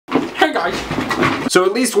Hey guys! So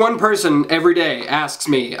at least one person every day asks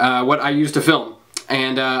me what I use to film.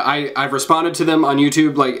 And I've responded to them on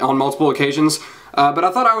YouTube like on multiple occasions. But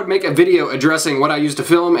I thought I would make a video addressing what I use to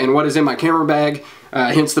film and what is in my camera bag.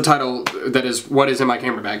 Hence the title that is what is in my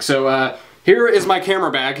camera bag. So here is my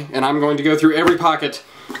camera bag, and I'm going to go through every pocket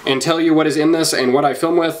and tell you what is in this and what I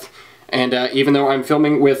film with. And even though I'm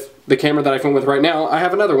filming with the camera that I film with right now, I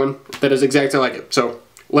have another one that is exactly like it. So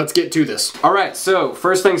let's get to this. Alright, so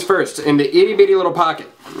first things first, in the itty bitty little pocket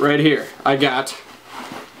right here, I got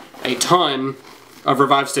a ton of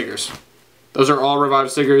Revive stickers. Those are all Revive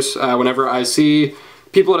stickers. Whenever I see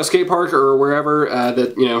people at a skate park or wherever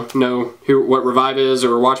that know what Revive is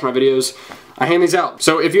or watch my videos, I hand these out.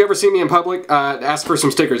 So if you ever see me in public, ask for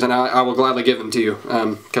some stickers and I will gladly give them to you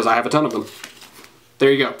because I have a ton of them. There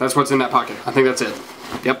you go. That's what's in that pocket. I think that's it.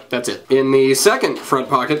 Yep, that's it. In the second front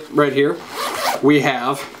pocket right here, we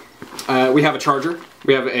have a charger.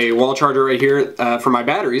 We have a wall charger right here for my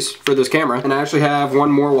batteries for this camera, and I actually have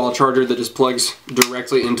one more wall charger that just plugs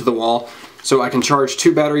directly into the wall, so I can charge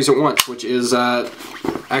 2 batteries at once, which is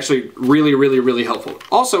actually really helpful.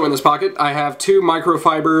 Also in this pocket, I have 2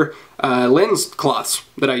 microfiber lens cloths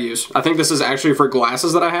that I use. I think this is actually for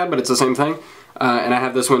glasses that I had, but it's the same thing. And I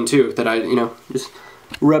have this one too that I, just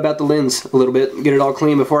rub out the lens a little bit, get it all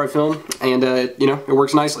clean before I film, and it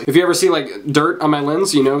works nicely. If you ever see like dirt on my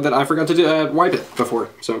lens, you know that I forgot to wipe it before.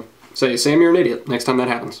 So say, Sam, you're an idiot next time that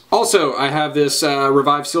happens. Also, I have this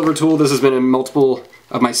Revive silver tool. This has been in multiple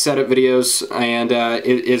of my setup videos, and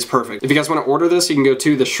it is perfect. If you guys want to order this, you can go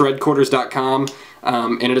to theshredquarters.com,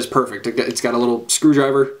 and it is perfect. It's got a little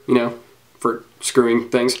screwdriver, for screwing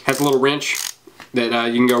things. Has a little wrench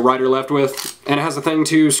that you can go right or left with, and it has a thing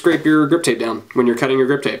to scrape your grip tape down when you're cutting your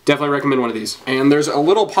grip tape. Definitely recommend one of these. And there's a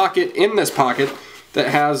little pocket in this pocket that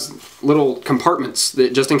has little compartments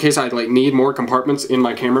that just in case I need more compartments in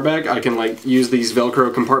my camera bag, I can use these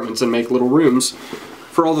Velcro compartments and make little rooms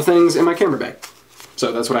for all the things in my camera bag.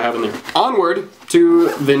 So that's what I have in there. Onward to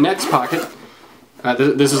the next pocket.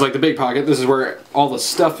 This is like the big pocket. This is where all the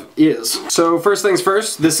stuff is. So first things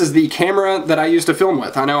first, this is the camera that I used to film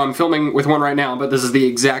with. I know I'm filming with one right now, but this is the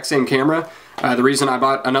exact same camera. The reason I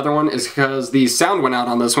bought another one is because the sound went out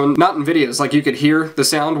on this one. Not in videos, like you could hear the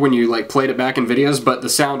sound when you played it back in videos, but the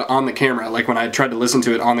sound on the camera, like when I tried to listen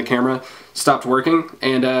to it on the camera, stopped working.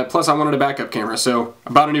 And plus I wanted a backup camera, so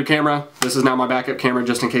I bought a new camera. This is now my backup camera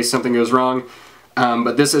just in case something goes wrong.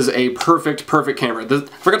 But this is a perfect camera.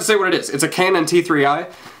 Forgot to say what it is. It's a Canon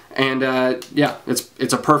T3i, and yeah,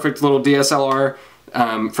 it's a perfect little DSLR.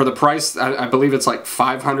 For the price, I believe it's like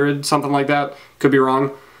 $500, something like that. Could be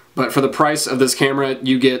wrong. But for the price of this camera,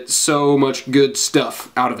 you get so much good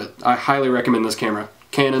stuff out of it. I highly recommend this camera.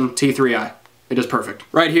 Canon T3i. It is perfect.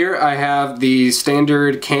 Right here, I have the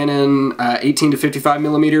standard Canon 18 to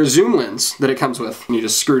 55mm zoom lens that it comes with. You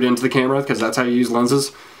just screw it into the camera because that's how you use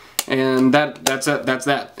lenses. And that's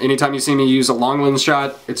that. Anytime you see me use a long lens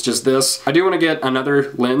shot, it's just this. I do want to get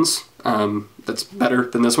another lens that's better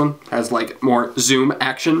than this one. Has more zoom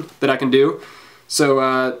action that I can do.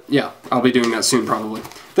 So yeah, I'll be doing that soon probably.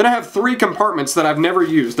 Then I have 3 compartments that I've never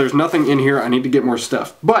used. There's nothing in here. I need to get more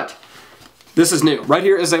stuff. But this is new. Right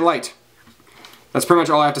here is a light. That's pretty much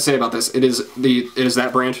all I have to say about this. It is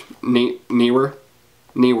that brand, Neewer.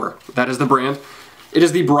 That is the brand. It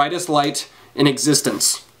is the brightest light in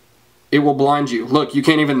existence. It will blind you. Look, you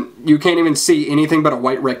can't even see anything but a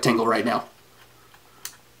white rectangle right now.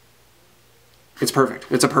 It's perfect.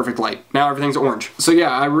 It's a perfect light. Now everything's orange. So yeah,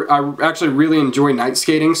 I actually really enjoy night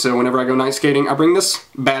skating, so whenever I go night skating, I bring this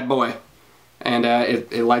bad boy. And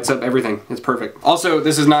it lights up everything. It's perfect. Also,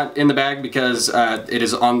 this is not in the bag because it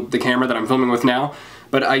is on the camera that I'm filming with now,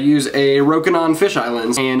 but I use a Rokinon fisheye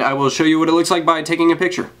lens, and I will show you what it looks like by taking a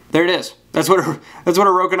picture. There it is. That's what a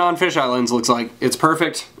Rokinon fisheye lens looks like. It's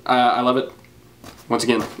perfect. I love it. Once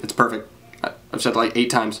again, it's perfect. I've said it 8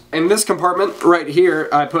 times. In this compartment right here,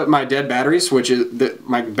 I put my dead batteries, which is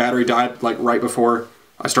my battery died right before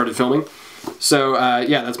I started filming. So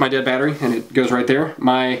yeah, that's my dead battery, and it goes right there.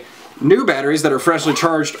 My new batteries that are freshly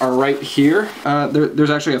charged are right here. There's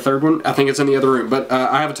actually a third one. I think it's in the other room, but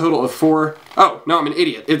I have a total of 4. Oh, no, I'm an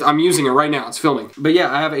idiot. I'm using it right now. It's filming. But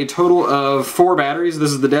yeah, I have a total of 4 batteries.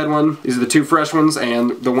 This is the dead one. These are the 2 fresh ones,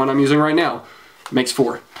 and the one I'm using right now makes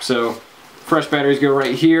 4. So fresh batteries go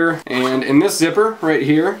right here. And in this zipper right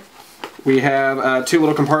here, we have 2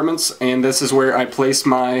 little compartments, and this is where I place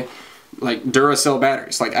my Duracell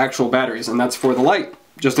batteries, actual batteries, and that's for the light,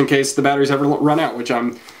 just in case the batteries ever run out, which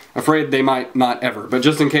I'm afraid they might not ever, but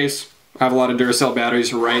just in case, I have a lot of Duracell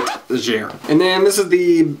batteries right there. And then this is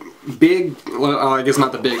the big, well, I guess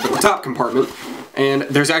not the big, but the top compartment. and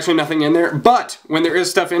there's actually nothing in there, but when there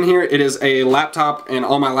is stuff in here, it is a laptop and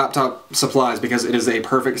all my laptop supplies, because it is a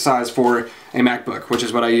perfect size for a MacBook, which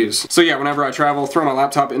is what I use. So yeah, whenever I travel, throw my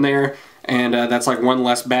laptop in there, and that's like one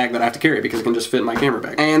less bag that I have to carry because it can just fit in my camera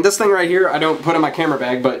bag. And this thing right here, I don't put in my camera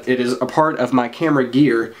bag, but it is a part of my camera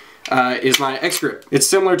gear, is my X-Grip. It's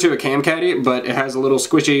similar to a cam caddy, but it has a little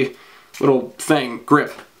squishy little thing,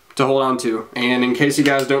 grip, to hold on to. And in case you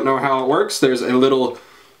guys don't know how it works, there's a little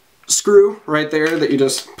screw right there that you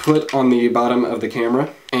just put on the bottom of the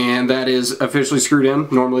camera, and that is officially screwed in.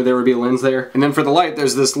 Normally there would be a lens there. And then for the light,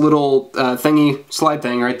 there's this little thingy slide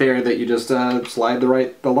thing right there that you just slide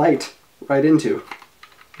the light right into,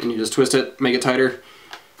 and you just twist it, make it tighter,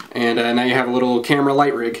 and now you have a little camera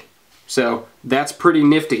light rig. So that's pretty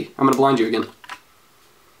nifty. I'm gonna blind you again.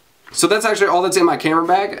 So that's actually all that's in my camera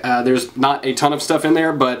bag. There's not a ton of stuff in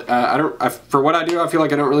there, but for what I do, I feel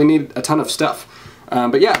like I don't really need a ton of stuff.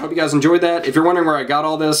 But yeah, I hope you guys enjoyed that. If you're wondering where I got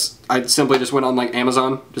all this, I simply just went on like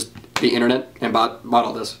Amazon, just the internet, and bought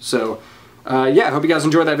all this. So yeah, I hope you guys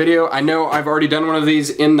enjoyed that video. I know I've already done one of these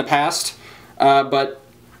in the past, but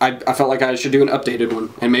I felt like I should do an updated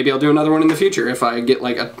one, and maybe I'll do another one in the future if I get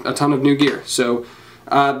like a ton of new gear. So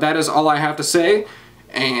that is all I have to say,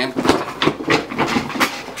 and